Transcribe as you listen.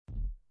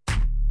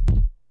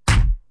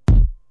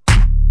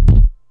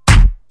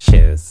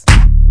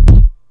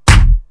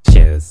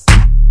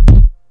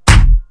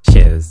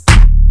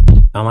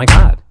Oh my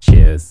god,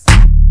 shoes.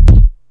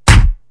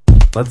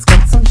 Let's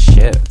get some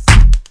shoes.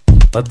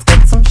 Let's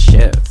get some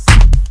shoes.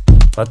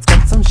 Let's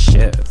get some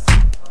shoes.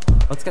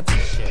 Let's get some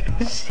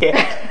shoes.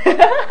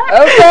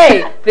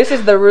 Okay, this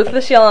is the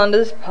Ruthless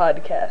Yolanda's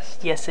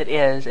podcast. Yes, it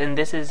is. And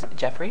this is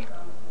Jeffrey.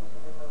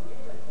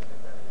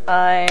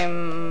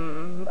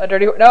 I'm a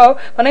dirty... No,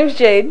 my name's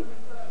Jade.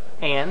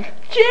 And?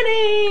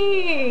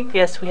 Jenny!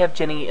 Yes, we have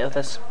Jenny with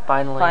us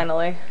finally.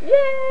 Finally. Yay!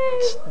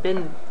 It's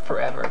been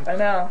forever. I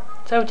know.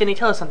 So, Jenny,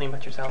 tell us something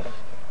about yourself.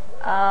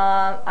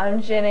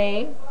 I'm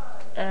Jenny,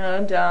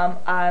 and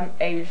I'm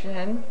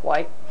Asian.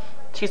 White.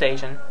 She's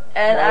Asian.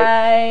 And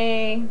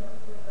Right.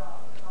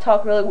 I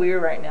talk really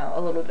weird right now,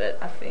 a little bit,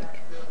 I think.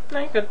 No,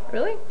 you're good.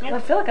 Really? Yeah. I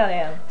feel like I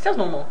am. Sounds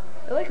normal.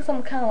 Really? Because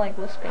I'm kind of like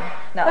lisping.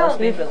 Not Oh,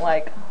 lisping, yeah. but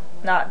like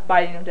not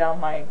biting down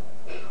my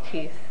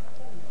teeth.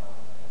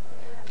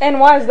 And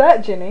why is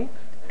that, Jenny?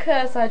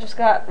 Because I just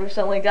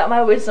recently got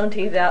my wisdom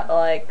teeth out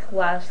like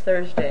last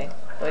Thursday.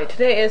 Wait,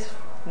 today's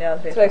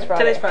Today's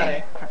Friday. Today's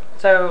Friday.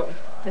 So,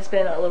 It's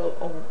been over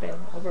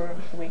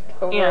a week.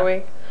 Over Yeah. a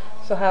week.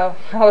 So how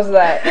was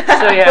that?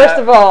 So, yeah. First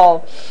of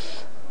all,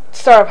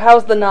 start off,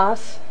 how's the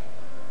NOS?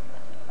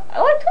 I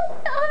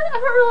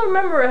don't really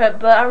remember it,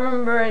 but I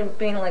remember it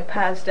being like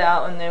passed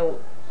out and they were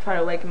trying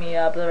to wake me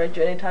up. They were like,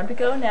 "Jenny, time to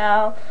go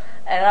now."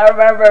 And I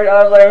remember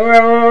I was like,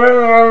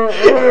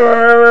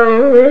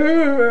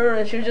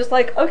 and she was just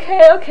like,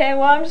 okay,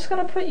 well, I'm just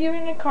gonna put you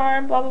in the car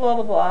and blah blah blah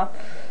blah blah.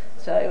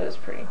 So it was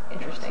pretty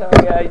interesting. So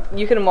yeah,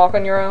 you can walk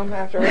on your own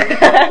afterwards.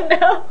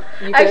 No,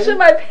 You actually, couldn't?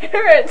 my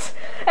parents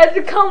had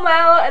to come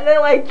out and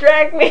then like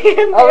drag me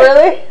in. Oh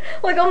really?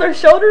 Like on their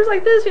shoulders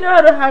like this, you know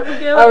how we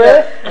do. Oh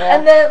really? Yeah.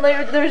 And then they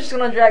were just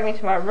gonna drag me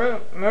to my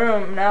room.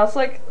 And I was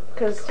like,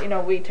 because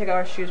we take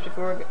our shoes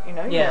before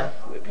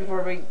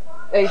before we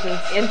Asians.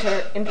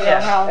 enter into Yeah.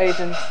 our house.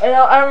 Asians. And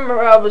I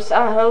remember I was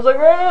like,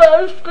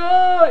 let's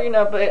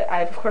go, but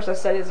of course I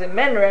said it's in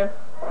Mandarin.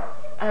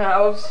 And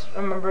I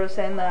remember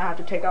saying that I have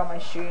to take off my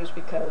shoes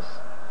because,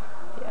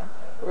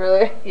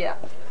 Really? yeah,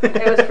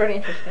 it was pretty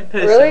interesting.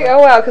 Really? Oh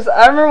wow! Because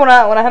I remember when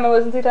I had my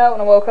wisdom teeth out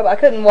when I woke up, I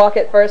couldn't walk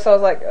at first. So I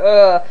was like,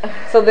 ugh.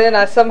 So then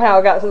I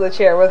somehow got to the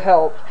chair with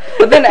help.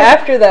 But then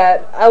after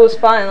that, I was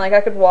fine. Like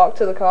I could walk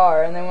to the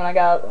car. And then when I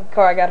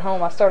got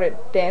home, I started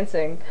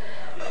dancing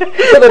to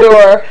the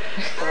door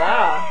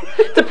wow.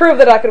 to prove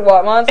that I could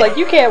walk. Mom's like,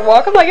 you can't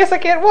walk. I'm like, yes, I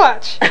can't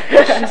watch.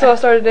 And so I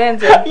started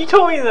dancing. You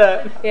told me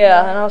that.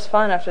 Yeah, and I was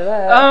fine after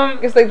that.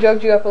 Guess they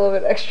drugged you up a little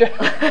bit extra.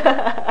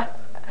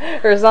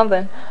 Or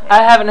something.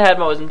 I haven't had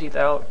my wisdom teeth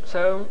out,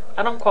 so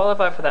I don't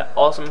qualify for that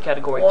awesome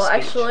category Well, of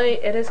speech. actually,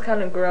 it is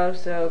kind of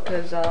gross though,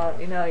 because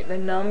they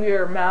numb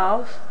your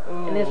mouth,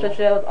 and Ooh.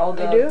 especially with all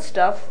They the do?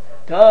 stuff.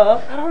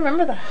 Duh. I don't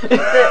remember that. They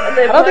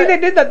I don't think they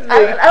did that to me.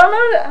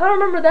 I don't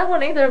remember that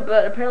one either,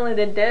 but apparently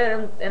they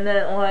did. And then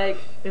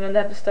they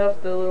have the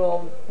stuff, the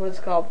little what's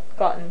it called,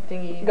 cotton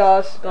thingy.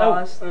 Gauze.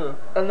 Gauze. Oh.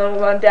 And then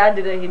when my dad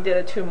did it, he did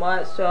it too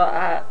much, so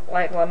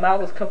my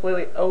mouth was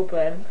completely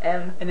open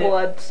and And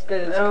blood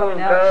spit is Oh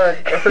coming out. god.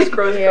 Gross,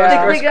 gross,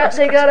 Yeah. gross, They gross, got gross,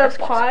 a gross,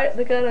 pot.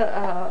 They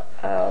got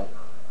a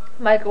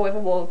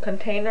microwavable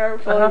container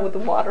filled Uh-huh. with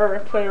water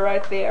and put it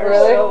right there.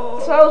 Really?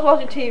 So I was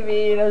watching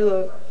TV and I was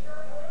like,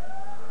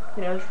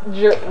 Running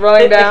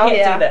They down. can't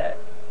Yeah. do that.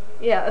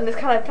 yeah, and this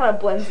kind of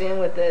blends in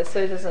with this, so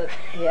it doesn't.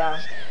 Yeah.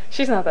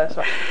 She's not that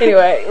smart.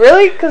 Anyway,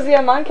 really? Because,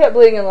 mine kept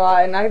bleeding a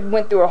lot, and I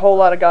went through a whole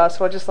lot of gauze,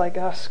 so I just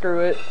screw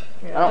it.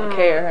 I don't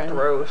care. And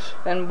Gross.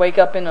 then wake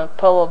up in a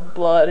puddle of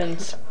blood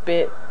and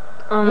spit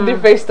with your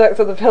Um, face stuck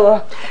to the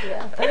pillow.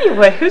 Yeah.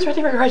 anyway, who's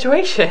ready for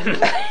graduation?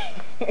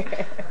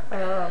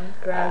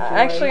 Graduate.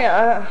 Actually,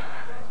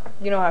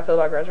 you know how I feel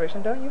about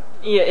graduation, don't you?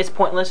 Yeah, it's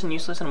pointless and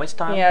useless and a waste of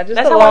time. Yeah, just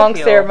That's a how I long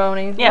feel.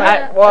 ceremony.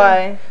 Yeah,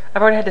 Why?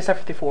 I've already had to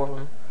suffer through 4 of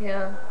them.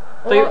 Yeah.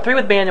 Three, Well, 3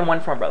 with band and 1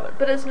 for my brother.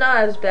 but it's not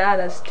as bad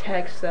as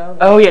text though.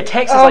 Oh yeah,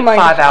 text is Oh like my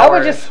 5 God. hours. I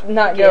would just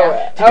not go.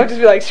 Yeah. I would just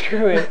be like,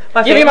 screw it.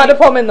 My Give me my family-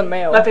 diploma in the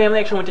mail. My family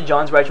actually went to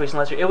John's graduation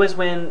last year. It was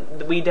when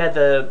we did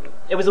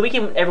it was the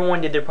weekend when everyone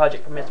did their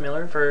project for Miss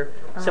Miller for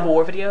Civil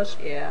War videos.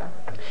 Yeah.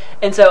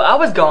 And so I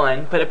was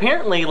gone, but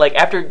apparently,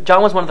 after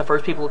John was one of the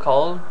first people who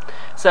called,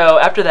 so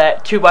after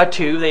that, 2 by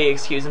 2, they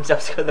excused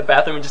themselves to go to the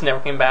bathroom and just never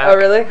came back. Oh,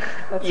 really?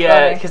 That's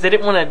Yeah, funny. because they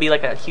didn't want to be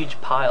like a huge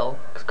pile,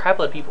 because crap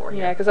load of people were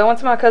here. Yeah, because I went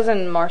to my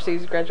cousin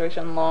Marcy's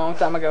graduation a long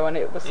time ago, and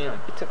it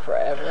took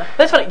forever.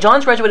 That's funny.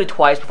 John's graduated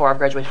twice before I've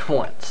graduated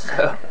once.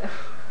 So.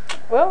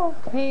 Well,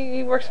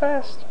 he works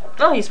fast.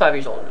 Oh, he's 5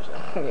 years older.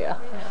 So. Yeah.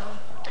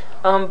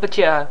 But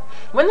yeah,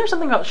 when there's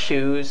something about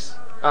shoes,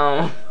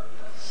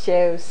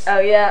 Shoes. Oh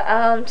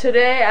yeah.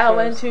 Today I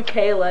went to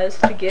Kayla's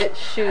to get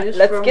shoes.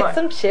 Let's for get my-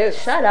 some shoes.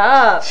 Shut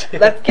up.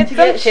 Let's get To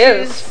some get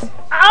shoes.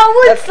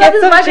 Oh, Let's what's get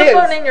this some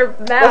microphone shoes. in your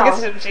Let's mouth?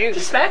 get some shoes.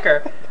 just smack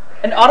her.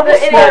 An audible But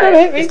smack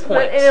anyway- is But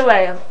points.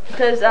 anyway,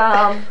 because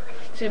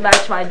to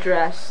match my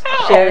dress,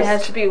 it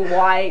has to be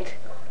white.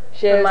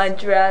 Shoes. But my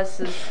dress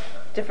is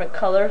different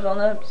colors on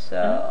it,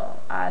 so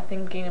I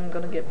think I'm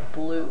gonna get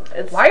blue.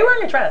 It's Why are you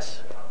wearing a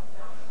dress?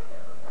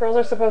 Girls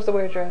are supposed to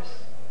wear a dress.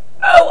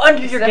 Oh, under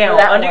your Except for gown.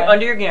 that Under one.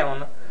 under your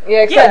gown.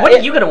 Yeah, Yeah, what are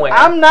you gonna wear?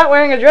 I'm not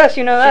wearing a dress,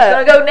 you know She's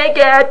that. gonna go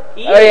naked.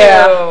 Oh,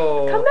 yeah.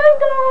 Come in,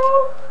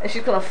 girl. And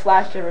she's gonna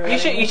flash everybody.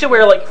 You should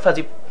wear like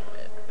fuzzy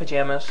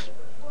pajamas.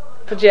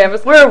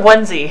 Pajamas. Wear a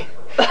onesie.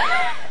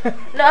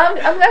 No, I'm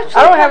actually.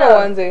 I don't have a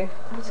kinda- onesie.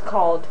 What's it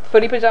called?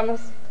 Footy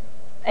pajamas.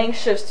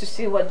 Anxious to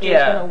see what Jay's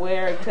Yeah. gonna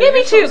wear. Yeah, me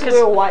you're too, supposed to 'cause-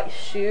 wear white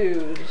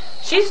shoes,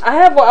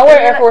 I wear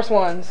Air Force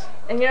Ones.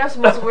 and you're not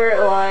supposed to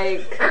wear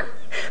like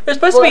They're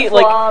supposed to be like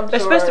flip-flops they're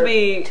supposed to or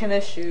be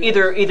tennis shoes.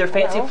 either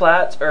fancy No.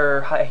 flats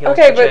or high heels.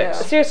 Okay, for but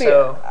chicks. seriously,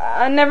 So,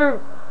 I never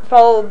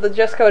follow the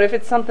dress code if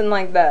it's something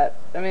like that.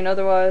 I mean,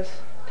 otherwise.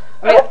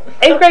 I mean,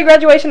 8th grade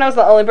graduation, I was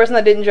the only person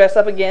that didn't dress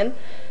up again.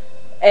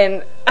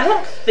 And I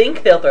don't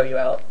think they'll throw you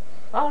out.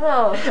 I don't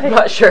know, I'm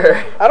not sure.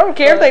 I don't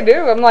care if they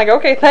do. I'm like,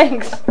 okay,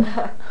 thanks.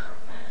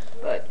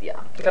 but yeah.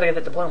 I gotta get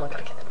the diploma.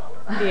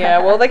 Yeah,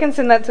 well, they can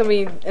send that to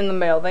me in the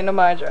mail. They know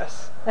my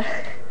address.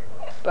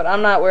 But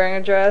I'm not wearing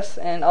a dress,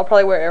 and I'll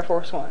probably wear Air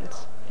Force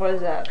Ones. What is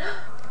that?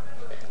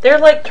 They're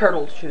like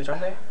turtle shoes,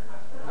 aren't they?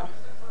 No.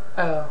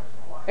 Oh,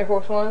 Air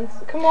Force Ones?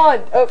 Come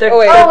on. Oh, They're-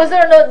 wait. Oh, is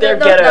there no They're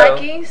no ghetto.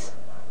 Nikes?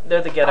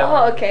 they're the ghetto. Oh,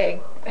 ones. okay.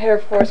 Air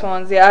Force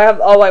Ones. Yeah, I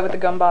have all white with the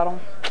gum bottle.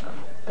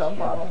 Gum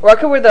bottle. Or I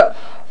could wear the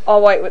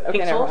all white with. Okay,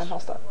 Pink never soles? mind. I'll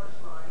stop.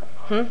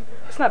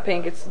 It's not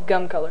pink. It's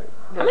gum colored.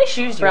 How many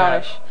shoes do you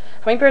Brownish. have?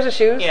 How many pairs of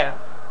shoes? Yeah.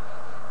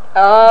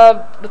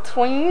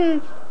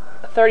 Between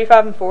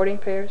 35 and 40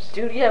 pairs.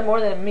 Dude, you have more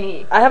than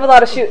me. I have a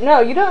lot of shoes. No,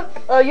 you don't.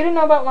 You didn't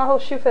know about my whole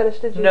shoe fetish,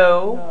 did you?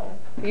 No.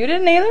 You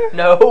didn't either.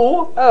 No.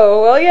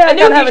 Oh well, yeah. I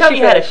knew kinda have you a told me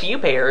shoe you had a fetish. few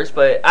pairs,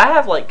 but I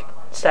have like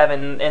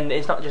 7, and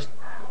it's not just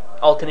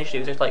all tennis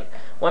shoes. There's like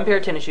one pair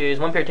of tennis shoes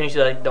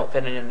that I don't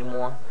fit in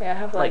anymore. Yeah, I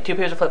have Like 2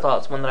 pairs of flip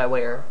flops, one that I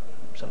wear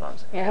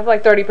sometimes. Yeah, I have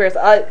like 30 pairs.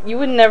 You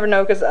would never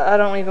know because I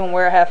don't even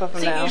wear half of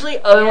them See, now. usually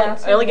Yeah, I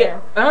only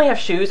same I only have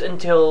shoes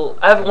until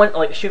I have one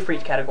like shoe for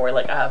each category.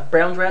 Like I have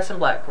brown dress and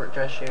black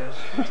dress shoes.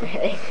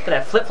 Okay. Then I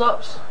have flip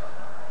flops,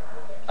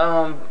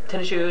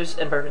 tennis shoes,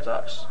 and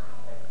Birkenstocks,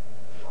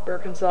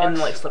 Birkenstocks. and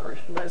like slippers.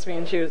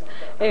 Lesbian shoes.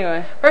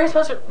 Anyway.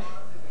 Birkenstocks are.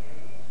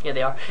 Yeah,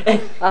 they are.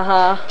 Uh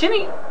huh.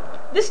 Jenny,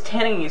 this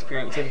tanning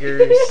experience of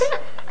yours,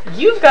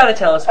 you've got to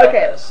tell us about Okay.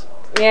 this.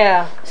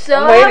 Yeah. So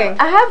I'm I waiting.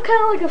 have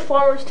kind of like a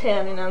farmer's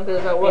tan, you know,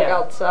 because I work Yeah.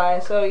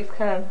 outside, so you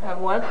kind of have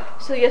one.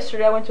 So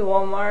yesterday I went to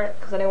Walmart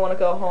because I didn't want to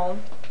go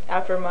home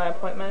after my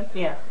appointment.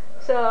 Yeah.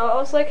 So I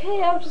was like,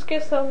 hey, I'll just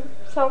get some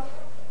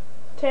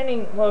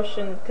self-tanning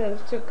lotion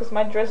because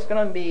my dress is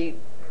going to be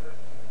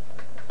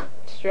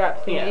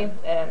strap thingy,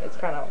 and it's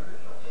kind of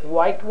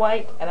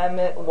white, and I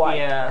meant white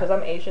Yeah. because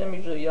I'm Asian, I'm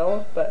usually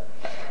yellow, but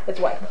it's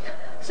white.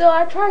 So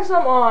I tried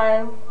some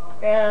on,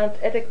 and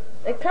it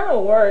kind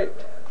of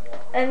worked.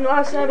 And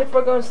last night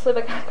before going to sleep,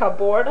 I kind of got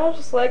bored. I was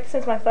just like,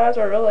 since my thighs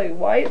are really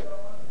white,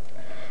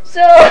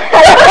 so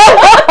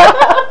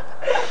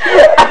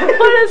I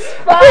put a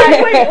spot.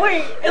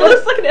 Wait. It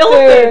looks like an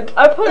elephant.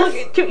 I put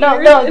Look, 2 no,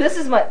 ears. no. This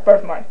is my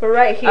birthmark, but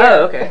right here.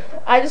 Oh, okay.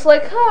 I just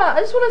like, I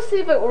just want to see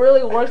if it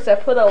really works. I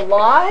put a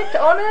lot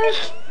on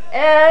it,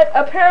 and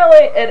apparently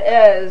it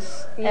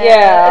is. And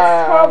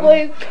Yeah. it's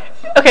probably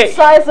Okay. the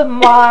size of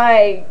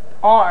my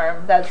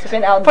arm that's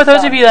been out. in For the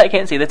those sun. of you that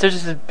can't see, there's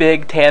just this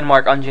big tan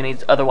mark on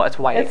Jenny's otherwise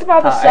white. It's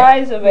about the thigh.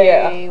 size of a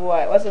Yeah.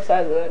 what? What's the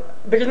size of it?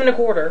 Bigger than a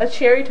quarter. A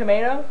cherry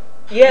tomato.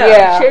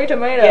 Yeah. Cherry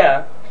tomato.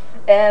 Yeah.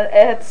 And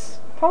it's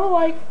probably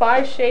like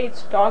 5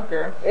 shades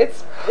darker.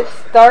 It's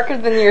darker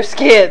than your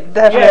skin,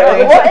 definitely.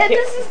 Yeah. Well, and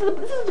this is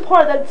the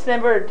part that's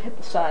never hit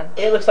the sun.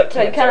 It looks like So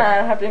you cancer. kind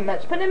of have to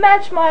match, but it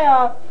matched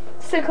my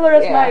same color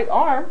as Yeah. my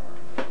arm,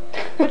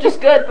 which is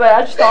good. But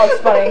I just thought it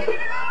was funny.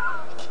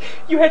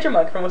 You had your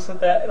microphone with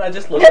that, and I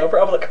just looked over.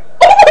 I was like,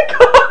 oh my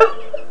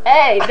god!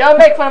 Hey, don't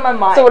make fun of my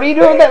mic. So what are you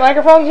doing with that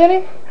microphone,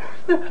 Jenny?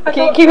 I Keep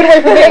thought- it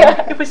away from me.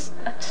 It was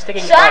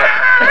sticking Shut out.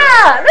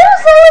 up! It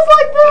was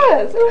like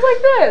this. It was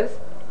like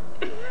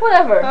this.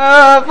 Whatever.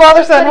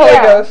 Father, Son, But Holy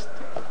yeah. Ghost.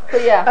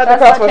 But yeah, At the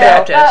that's my Crossroads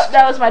tan. Baptist.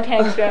 That was my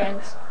tan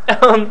experience.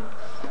 Um,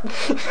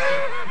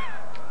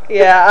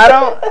 Yeah, I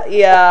don't.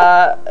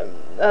 Yeah.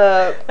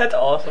 that's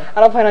awesome.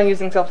 I don't plan on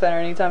using self-tanner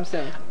anytime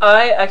soon.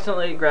 I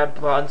accidentally grabbed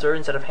bronzer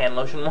instead of hand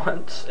lotion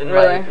once, and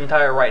Really? my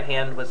entire right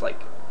hand was like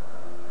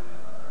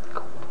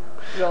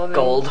Golden,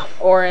 gold.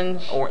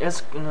 Orange. Or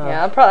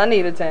Yeah, I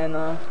need a tan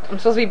though. I'm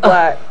supposed to be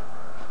black.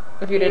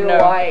 If you didn't You're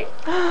know. white.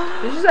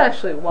 This is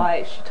actually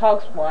white. She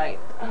talks white.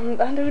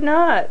 I do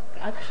not.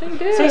 Actually,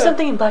 do. Say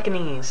something in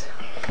Blackanese.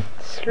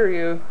 Screw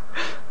you.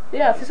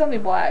 Yeah, say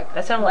something black.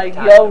 That sounded Like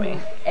like Thai to yo me.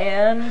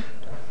 and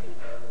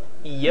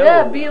Yo.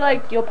 yeah, be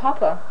like yo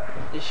papa.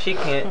 She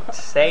can't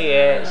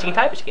say it. She can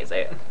type, but she can't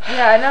say it.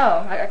 Yeah, I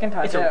know. I can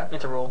talk It's too.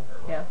 a rule.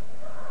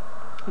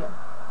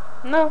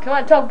 No. Come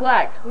on, talk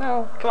black.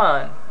 No. Come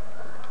on,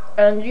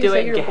 And you do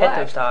say it you're ghetto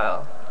black.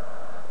 style.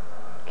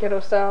 Ghetto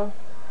style.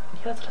 Yeah,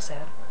 that's what I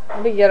said.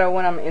 I'll be ghetto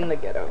when I'm in the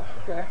ghetto.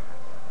 Okay.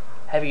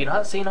 Have you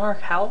not seen our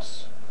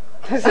house?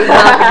 This is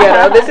not the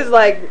ghetto. This is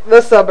like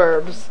the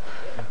suburbs.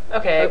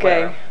 Okay.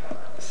 Okay. whatever.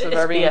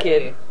 Suburban It's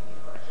kid.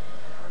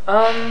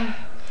 BFE.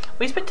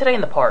 We spent today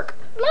in the park.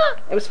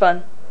 It was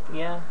fun.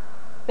 Yeah.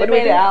 They What did we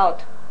made do? it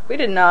out. We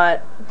did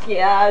not.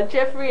 Yeah,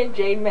 Jeffrey and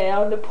Jane met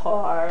out in the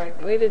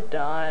park. We did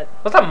not.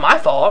 Well, it's not my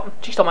fault.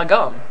 She stole my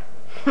gum.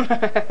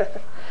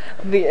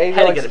 The age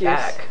Had to old get it excuse.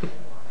 back.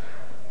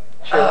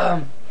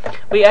 Sure.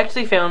 We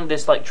actually found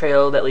this like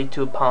trail that leads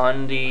to a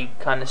pondy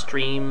kind of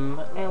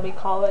stream, And we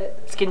call it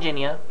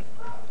Skinginia.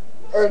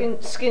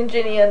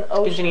 Skinginian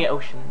Ocean. Skinginia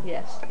Ocean.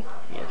 Yes.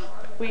 Yes.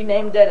 We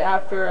named it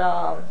after,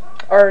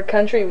 Our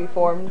country we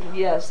formed.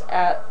 yes,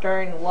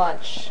 during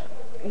lunch.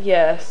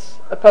 Yes.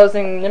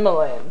 Opposing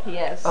Nimmerland.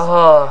 Yes.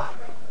 Oh,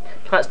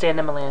 cannot stand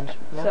Nimmerland.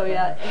 No. So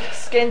yeah,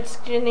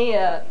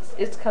 Skinginia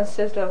is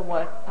consists of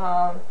what?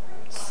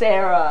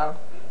 Sarah.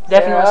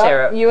 Definitely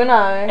Sarah. You and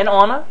I. And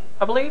Anna,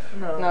 I believe.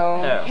 no.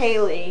 No.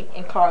 Haley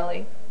and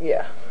Carly.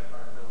 Yeah.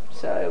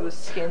 So it was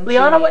Skinginia.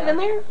 Liana wasn't in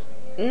there?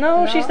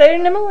 No, she No. stayed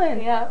in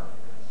Nimmerland. Yeah.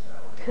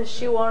 Because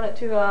she wanted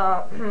to,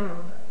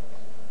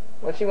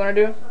 What you want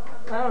to do?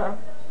 I don't know.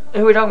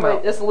 Who are we talking Wait,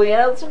 about? does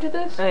Leanna listen to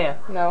this? Oh, yeah.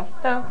 No.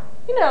 No.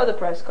 You know the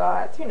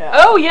Prescotts, you know.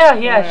 Oh, yeah.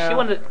 Yeah. She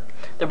wanted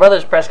the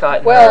brothers Prescott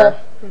and Well,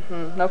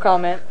 her. no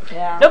comment.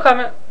 Yeah. No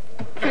comment.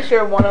 Pretty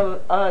sure one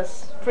of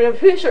us,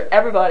 pretty sure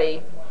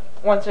everybody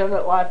once in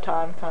a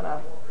lifetime kind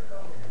of,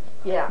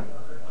 yeah,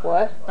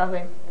 What?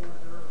 nothing.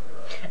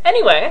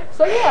 Anyway,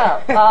 So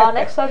yeah,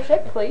 next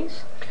subject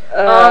please. we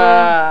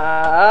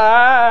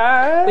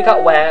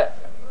got wet.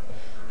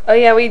 Oh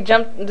yeah, we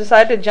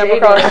decided to jump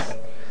Jaded. across.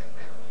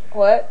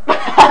 What?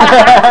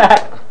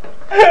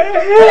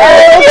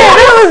 Okay,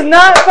 that was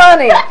not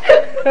funny.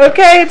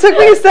 Okay, it took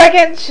me a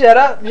second. Shut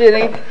up,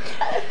 Jenny.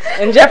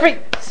 And Jeffrey,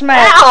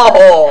 smack.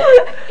 Ow!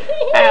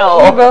 You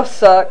Ow! both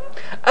suck.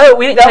 Oh,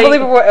 we didn't Don't tell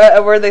believe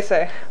a word they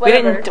say. we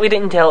Whatever. didn't. We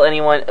didn't tell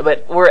anyone,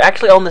 but we're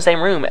actually all in the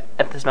same room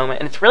at this moment,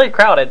 and it's really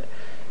crowded.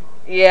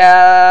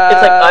 Yeah.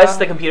 It's like us,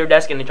 the computer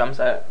desk, and the drum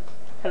set.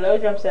 Hello,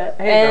 drum set.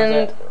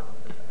 And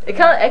It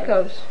kind of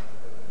echoes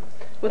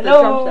with the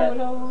drum set.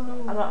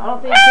 I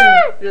don't think you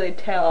can really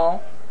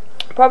tell,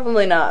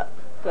 probably not.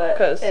 but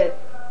 'Cause- it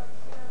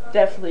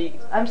definitely.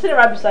 I'm sitting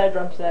right beside a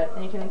drum set,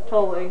 and you can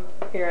totally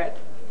hear it.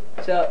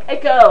 So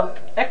echo.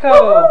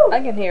 Echo. I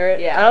can hear it.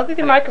 Yeah. I don't think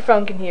the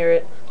microphone can hear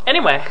it.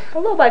 Anyway,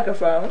 Hello,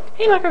 microphone.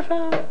 hey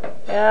microphone.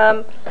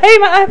 Hey,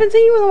 I haven't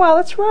seen you in a while.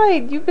 That's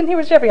right. You've been here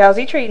with Jeffrey. How's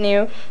he treating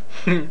you?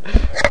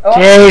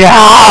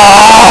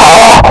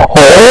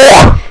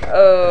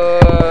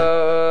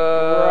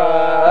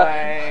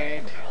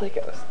 Right. Really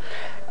goes.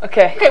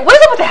 Okay. Okay, what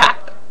is up with that?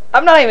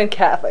 I'm not even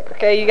Catholic.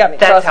 Okay, you got me.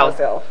 That's Trust how-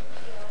 myself.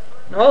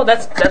 Well,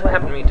 that's what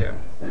happened to me too.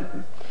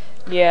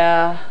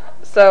 Yeah.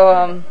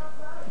 So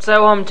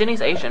So,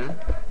 Jenny's Asian.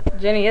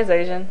 Jenny is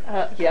Asian.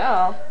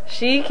 Yeah.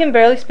 She can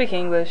barely speak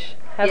English.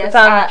 Half Yes, the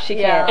time she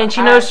yeah. can't. And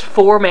she knows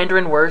 4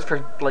 Mandarin words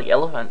for, like,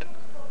 elephant.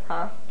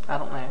 Huh? I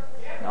don't know.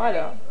 No, I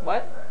don't.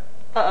 What?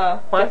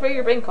 What? Jeffrey,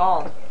 you're being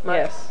called.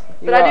 Yes.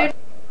 But I do.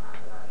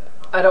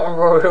 I don't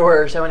remember what it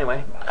was, so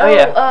anyway. Oh,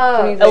 yeah.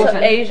 Jenny's so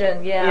Asian.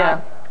 Asian, yeah.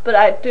 Yeah. But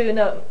I do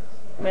know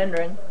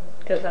Mandarin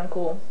because I'm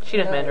cool. She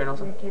knows Mandarin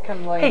also. You're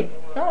kind of lame. Hey,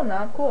 No, I'm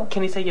not cool.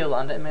 can you say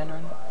Yolanda in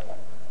Mandarin?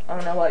 I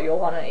don't know what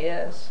Yolanda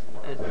is,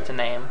 It's a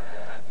name.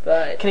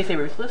 but Can you say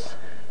ruthless?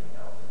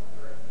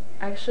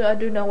 actually, I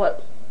do know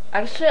what.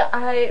 Actually,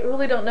 I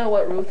really don't know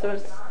what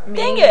ruthless means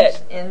Dang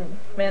it! in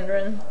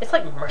Mandarin. It's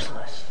like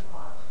merciless.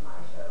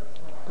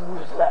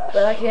 But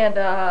I can't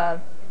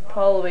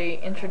probably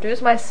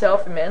introduce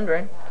myself in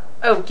Mandarin.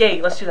 Oh,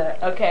 yay, let's do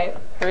that. Okay.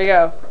 Here we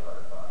go.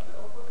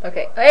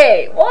 Okay.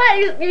 Hey, what?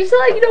 You sound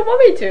like you don't want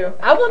me to.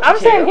 I want I'm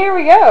to. saying here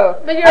we go.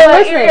 But I'm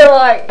listening. you're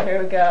like,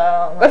 here we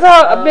go. That's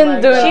how Oh I've been my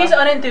doing. God. She's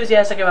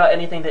unenthusiastic about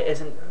anything that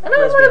isn't I don't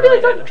want to lesbian be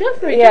like related. Dr.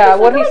 Jeffrey. Yeah,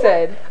 Jeffrey's what he like,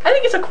 said. I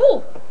think it's a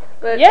cool.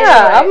 But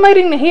Yeah, I'm anyway.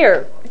 waiting to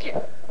hear.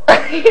 I'm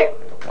waiting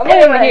to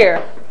Anyway.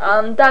 hear.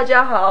 大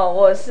家好，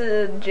我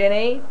是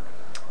Jenny，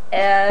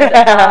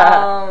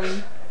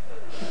 and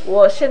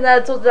我现在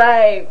坐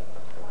在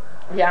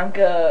2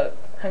个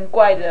很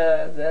怪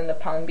的人的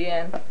旁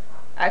边。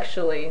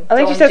Actually, I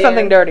think you said 中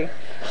间 something dirty.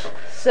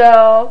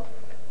 So,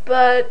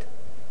 but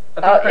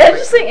I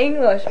just say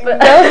English, but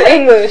That was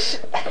English.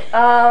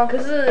 可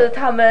是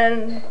他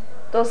们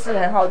都是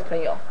很好的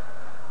朋友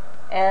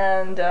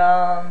，and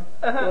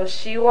我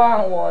希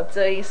望我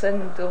这一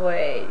生都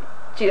会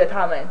记得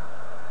他们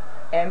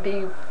，and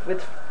be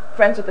with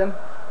friends with them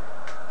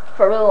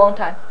for a really long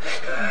time.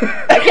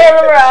 I can't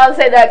remember how to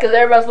say that because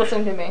everybody's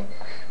listening to me.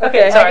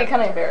 Okay, I sorry. get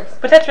kind of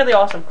embarrassed. But that's really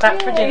awesome.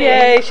 Clap for Jenny.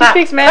 Yay, she Clap.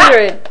 speaks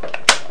Mandarin.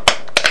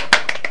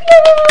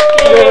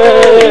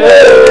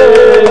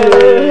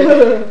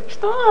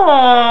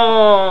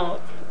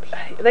 Stop.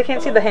 They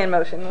can't see the hand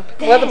motion.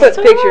 We'll have to put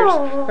pictures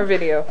or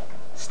video.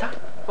 Stop.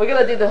 We're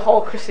gonna do the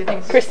whole Christy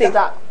thing. Christy.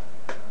 Stop.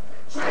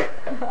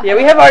 Yeah,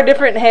 we have our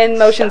different hand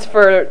motions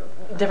for.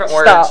 Different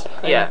words. Stop.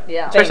 Yeah.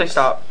 Yeah. Especially Thanks.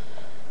 stop.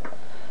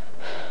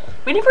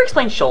 We never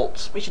explained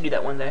Schultz. We should do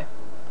that one day.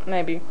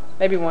 Maybe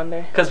one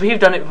day. Because we've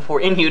done it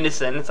before in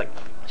unison. It's like,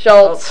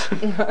 Schultz.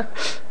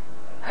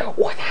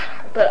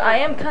 But I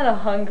am kind of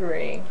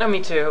hungry. oh,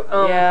 me too.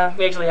 Yeah.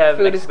 We actually have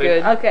Food next is week.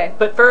 good. Okay.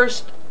 But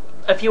first,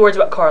 a few words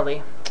about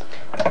Carly.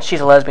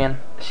 She's a lesbian.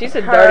 She's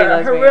a dirty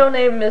lesbian. Her real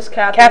name is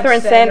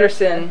Catherine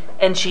Sanderson.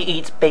 And she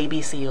eats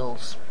baby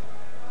seals.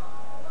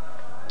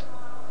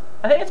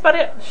 I think that's about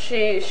it.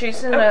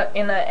 She's in a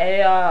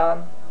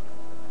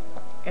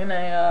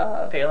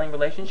Failing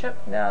relationship?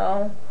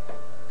 no.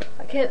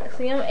 I can't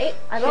see him.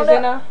 I don't She's know.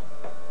 in a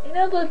You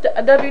know the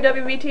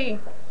WWBT.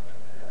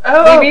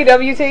 Oh,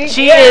 BBWT?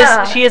 she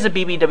Yeah. is a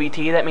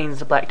BBWT. That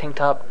means black tank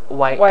top,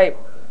 white. White.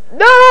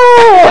 No!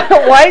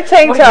 White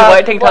tank top.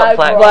 White tank top,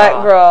 Black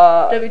black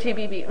bra.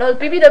 WTBB. No, it's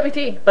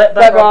BBWT. Black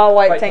Black bra,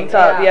 white tank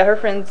top. Yeah. Yeah, her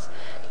friends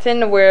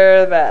tend to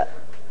wear that.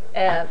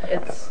 And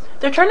it's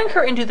They're turning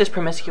her into this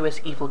promiscuous,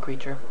 evil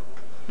creature.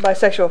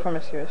 Bisexual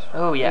promiscuous.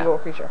 Oh yeah. Evil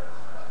creature.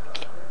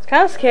 It's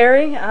kind of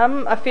scary.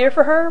 I fear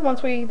for her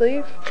once we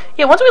leave.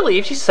 Yeah. Once we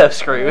leave, she's so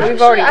screwed.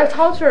 We've already- I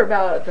talked to her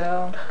about it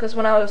though, because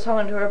when I was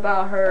talking to her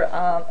about her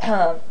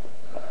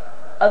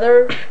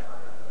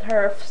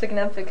her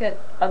significant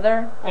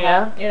other,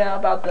 Yeah. you know,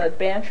 about the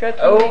band trip.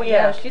 Oh,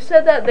 yeah. She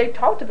said that they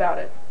talked about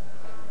it,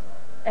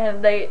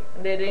 and they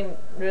didn't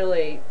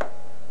really.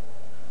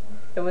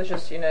 It was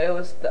just, you know, it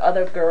was the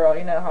other girl,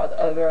 you know how the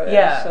other girl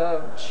Yeah. is,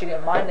 so she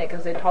didn't mind it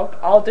because they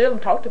all three of them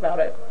talked about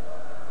it.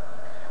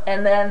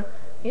 And then,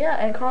 yeah,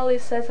 and Carly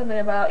said something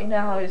about, you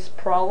know, how his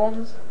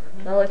problems,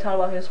 Nelly talked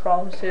about his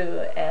problems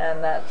too,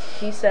 and that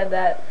he said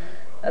that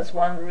that's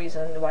one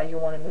reason why you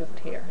want to move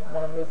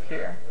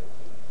here,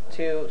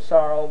 to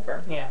start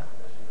over. Yeah.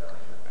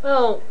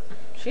 Well,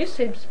 She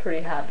seems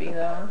pretty happy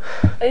though.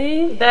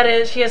 that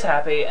is, she is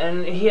happy,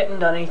 and he hadn't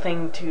done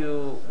anything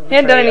to. He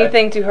hadn't done betray her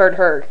anything to hurt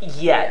her.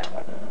 yet.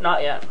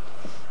 Not yet.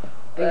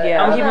 But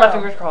Yeah. I'm I keeping don't my know.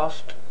 fingers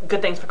crossed.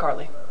 Good things for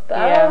Carly. But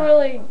I don't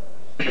really.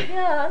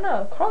 Yeah, I don't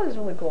know. Carly's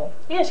really cool.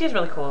 Yeah, she's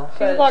really cool.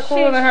 She's a lot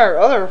cooler than her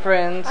other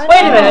friends. I Wait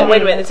a know. minute.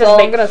 Wait a minute. This That's all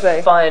is I'm gonna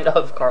say. fun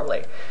of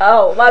Carly.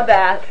 Oh, my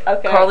bad.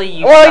 Okay. Carly,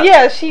 you. Well, suck.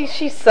 yeah,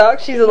 she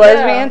sucks. She's a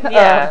lesbian.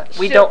 Yeah,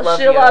 we don't love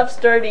she you. loves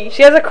dirty.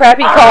 She has a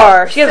crappy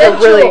car. She has a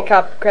sensual. really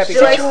crappy She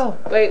car.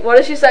 likes, wait, what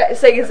did she say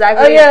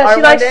exactly? Oh yeah, Our she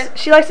one likes did?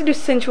 she likes to do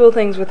sensual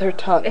things with her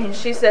tongue. And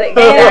she said it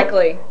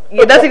exactly.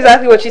 Yeah, that's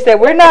exactly what she said.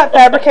 We're not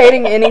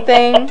fabricating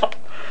anything.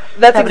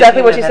 That's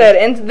exactly what she said.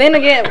 And then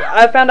again,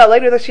 I found out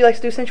later that she likes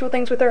to do sensual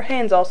things with her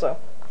hands also.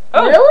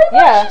 Oh, Really?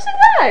 Yeah. She said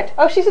that.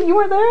 Oh, she said you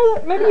weren't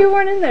there? Maybe you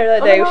weren't in there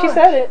that Oh day. my She gosh.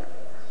 said it.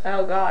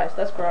 Oh gosh,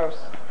 that's gross.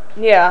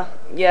 Yeah,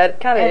 it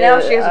kind of And is.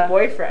 now she has a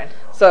boyfriend.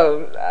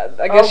 So,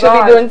 I guess Oh, she'll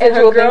gosh. be doing And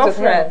sensual her things with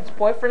him. girlfriends.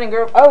 Boyfriend and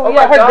girlfriend. Oh, yeah,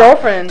 my her God.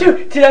 girlfriend.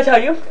 Dude, did I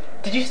tell you?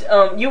 Did you?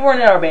 You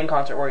weren't at our band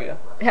concert, were you?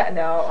 Yeah,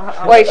 no.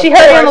 Wait, she of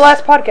heard it on the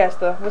course. last podcast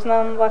though. Wasn't it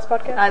on the last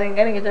podcast? I didn't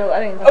get to. I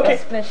didn't Okay.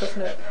 finish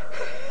listening to it.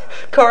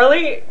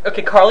 Carly,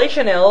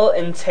 Chanel,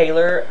 and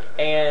Taylor,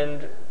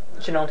 and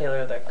Chanel and Taylor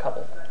are the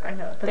couple. I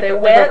know, but They they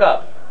broke went.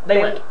 up. They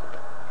they- went.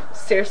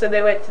 Seriously,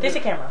 they went to. They see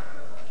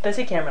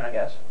Cameron, I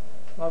guess.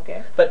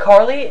 Okay. But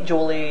Carly,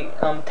 Julie,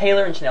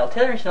 Taylor, and Chanel.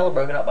 Taylor and Chanel are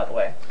broken up, by the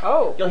way.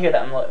 Oh. You'll hear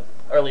that in the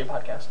earlier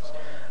podcasts.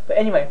 But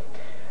anyway,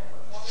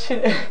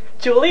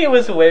 Julie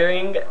was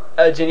wearing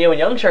a Genuine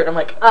Young shirt. I'm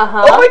like,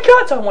 Uh-huh. oh my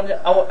god!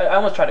 So I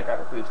almost tried to grab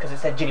her boobs because it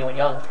said Genuine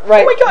Young.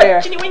 Right Oh my god,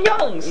 there. Genuine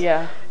Youngs!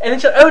 Yeah. And then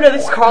she's like, oh no,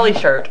 this is Carly's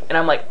shirt. And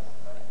I'm like,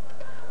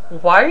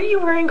 why are you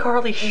wearing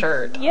Carly's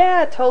shirt?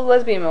 Yeah, total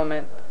lesbian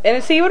moment.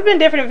 And see, it would have been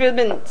different if it had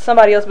been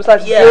somebody else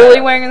besides Yeah.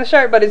 Julie wearing the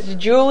shirt, but it's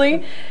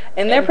Julie,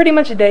 and they're pretty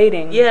much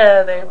dating.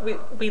 Yeah,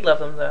 we love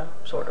them though,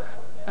 sort of.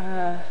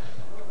 Yeah.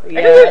 We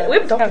haven't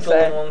it's talked kinda to Julie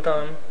in sad. a long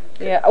time.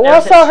 Yeah. Well, Ever I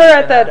since saw her she's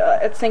at been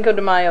that at Cinco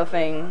de Mayo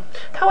thing.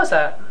 How was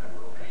that?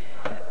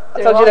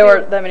 I told you there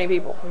weren't that many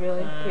people.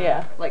 Really?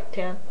 Yeah, Like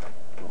 10?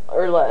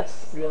 or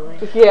less. Really?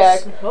 Yeah.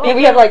 Oh.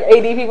 We have like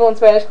 80 people in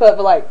Spanish Club,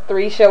 but like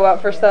 3 show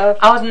up for stuff.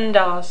 I was in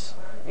Dallas,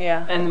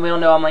 Yeah. and we all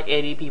know I'm like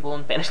 80 people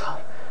in Spanish Club.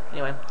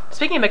 Anyway,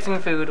 speaking of mixing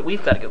food,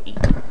 we've got to go eat.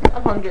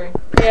 I'm hungry.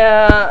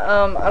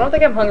 Yeah. I don't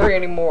think I'm hungry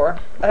anymore.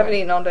 I haven't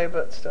eaten all day,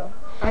 but still,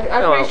 I'm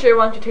Oh. pretty sure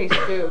once you taste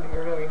food,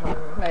 you're really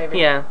hungry. maybe.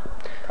 Yeah.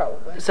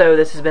 Probably. So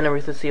this has been a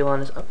Ruthless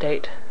Elon's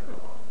update.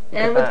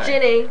 And Goodbye. with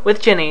Jenny,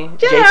 With Jenny.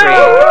 Jenny!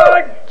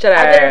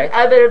 J3.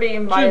 I better be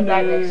invited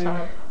back next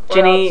time. Or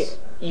Jenny, else-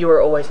 you are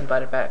always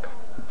invited back.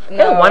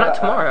 No, Hey, why not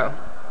tomorrow?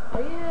 Oh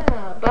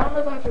yeah, but I don't know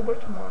if I have to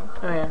work tomorrow.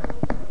 Oh yeah.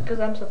 Because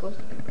I'm supposed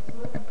to be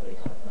pretty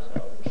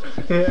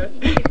soon,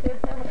 so.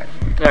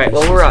 Alright,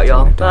 well we're out,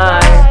 y'all. Bye.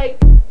 Bye.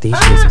 These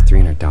shoes are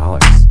 $300.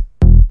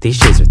 These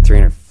shoes are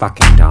 $300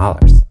 fucking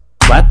dollars.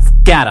 Let's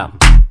get 'em.